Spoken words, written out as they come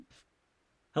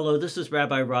Hello, this is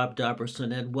Rabbi Rob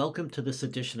Dobrusin, and welcome to this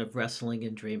edition of Wrestling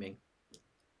and Dreaming.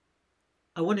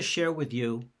 I want to share with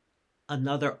you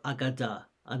another aggada,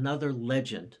 another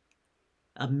legend,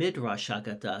 a midrash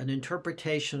aggada, an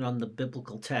interpretation on the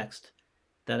biblical text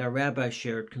that our rabbi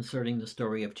shared concerning the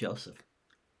story of Joseph.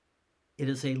 It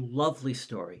is a lovely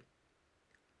story,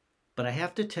 but I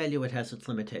have to tell you it has its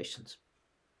limitations.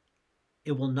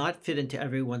 It will not fit into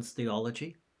everyone's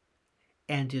theology,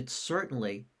 and it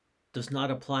certainly does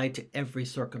not apply to every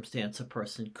circumstance a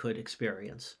person could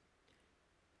experience.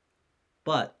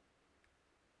 But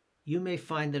you may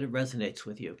find that it resonates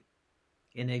with you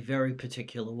in a very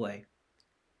particular way.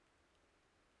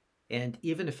 And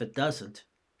even if it doesn't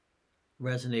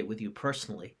resonate with you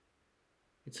personally,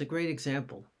 it's a great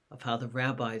example of how the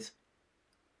rabbis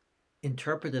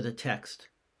interpreted a text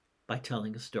by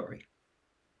telling a story.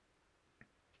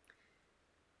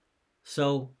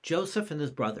 So Joseph and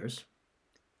his brothers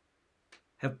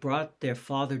have brought their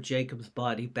father Jacob's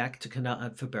body back to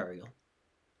Canaan for burial.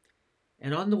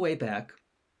 And on the way back,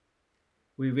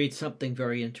 we read something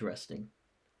very interesting.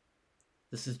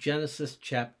 This is Genesis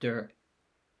chapter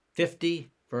 50,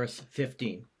 verse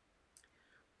 15.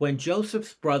 When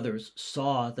Joseph's brothers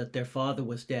saw that their father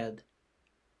was dead,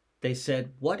 they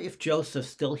said, "What if Joseph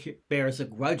still bears a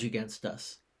grudge against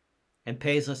us and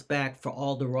pays us back for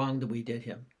all the wrong that we did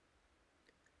him?"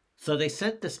 So they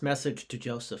sent this message to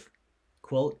Joseph,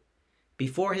 quote,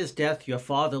 "Before his death your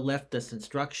father left this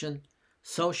instruction,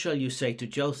 so shall you say to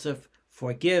Joseph,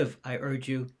 forgive, I urge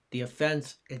you, the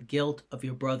offense and guilt of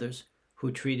your brothers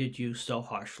who treated you so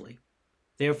harshly.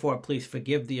 Therefore, please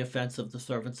forgive the offense of the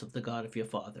servants of the God of your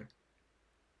father."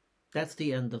 That's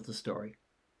the end of the story.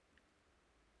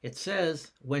 It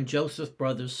says, when Joseph's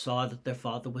brothers saw that their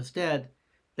father was dead,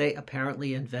 they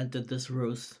apparently invented this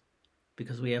ruse,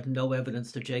 because we have no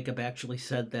evidence that Jacob actually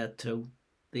said that to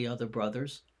the other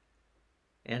brothers.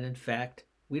 And in fact,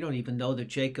 we don't even know that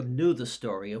Jacob knew the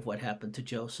story of what happened to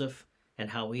Joseph and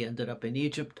how he ended up in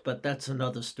Egypt, but that's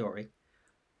another story.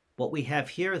 What we have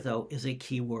here, though, is a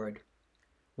key word.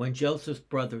 When Joseph's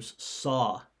brothers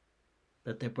saw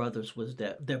that their father was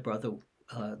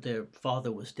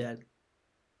dead,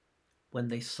 when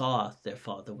they saw their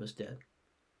father was dead.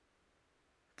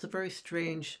 It's a very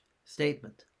strange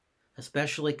statement,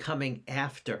 especially coming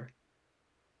after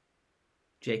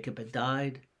Jacob had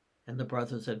died and the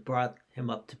brothers had brought him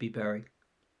up to be buried.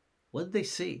 What did they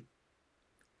see?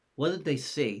 What did they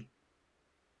see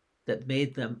that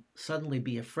made them suddenly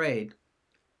be afraid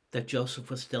that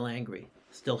Joseph was still angry,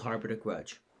 still harbored a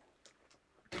grudge?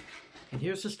 And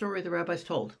here's the story the rabbis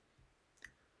told.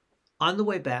 On the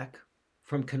way back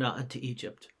from Canaan to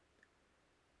Egypt,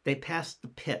 they passed the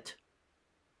pit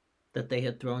that they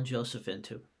had thrown Joseph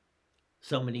into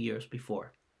so many years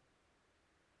before.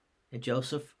 And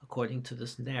Joseph, according to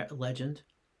this legend,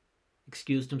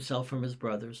 excused himself from his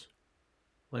brothers,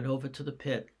 went over to the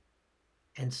pit,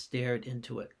 and stared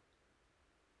into it.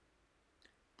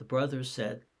 The brothers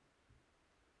said,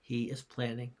 "He is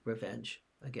planning revenge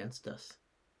against us."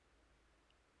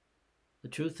 The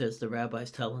truth is, the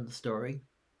rabbis tell in the story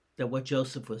that what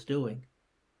Joseph was doing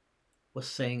was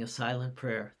saying a silent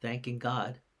prayer, thanking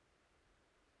God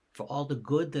for all the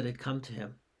good that had come to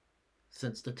him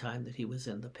since the time that he was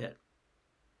in the pit,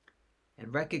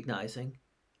 and recognizing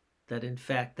that in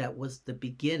fact that was the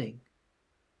beginning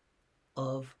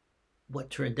of what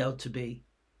turned out to be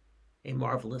a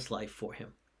marvelous life for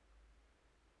him.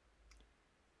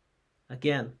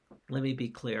 Again, let me be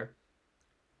clear.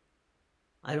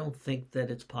 I don't think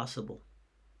that it's possible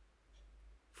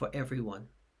for everyone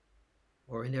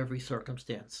or in every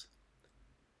circumstance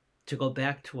to go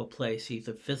back to a place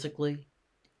either physically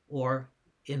or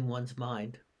in one's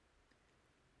mind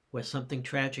where something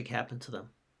tragic happened to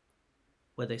them,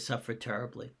 where they suffered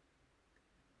terribly,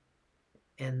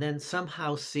 and then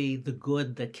somehow see the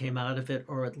good that came out of it,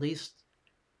 or at least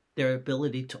their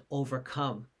ability to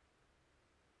overcome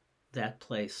that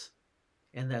place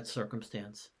and that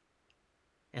circumstance,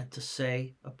 and to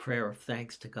say a prayer of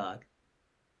thanks to God.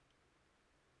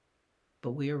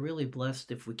 But we are really blessed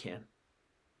if we can.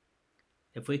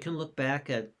 If we can look back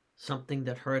at something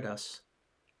that hurt us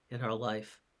in our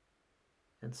life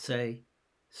and say,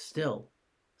 still,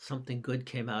 something good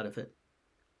came out of it,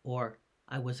 or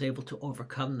I was able to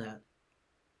overcome that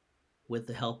with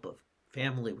the help of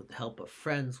family, with the help of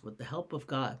friends, with the help of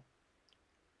God,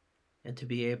 and to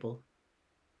be able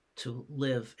to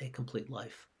live a complete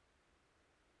life.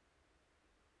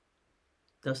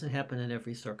 Doesn't happen in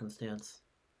every circumstance,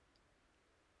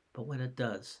 but when it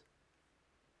does,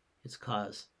 it's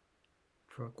cause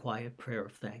for a quiet prayer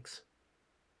of thanks.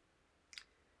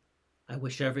 I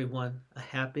wish everyone a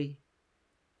happy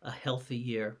a healthy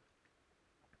year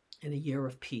and a year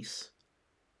of peace.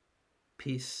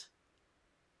 Peace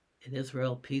in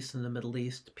Israel, peace in the Middle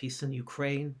East, peace in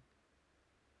Ukraine,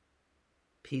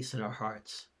 peace in our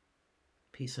hearts,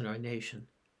 peace in our nation.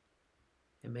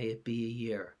 And may it be a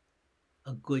year,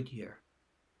 a good year,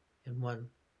 and one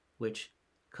which,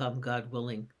 come God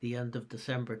willing, the end of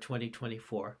December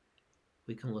 2024,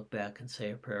 we can look back and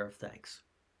say a prayer of thanks.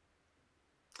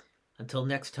 Until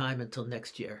next time, until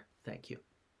next year, thank you.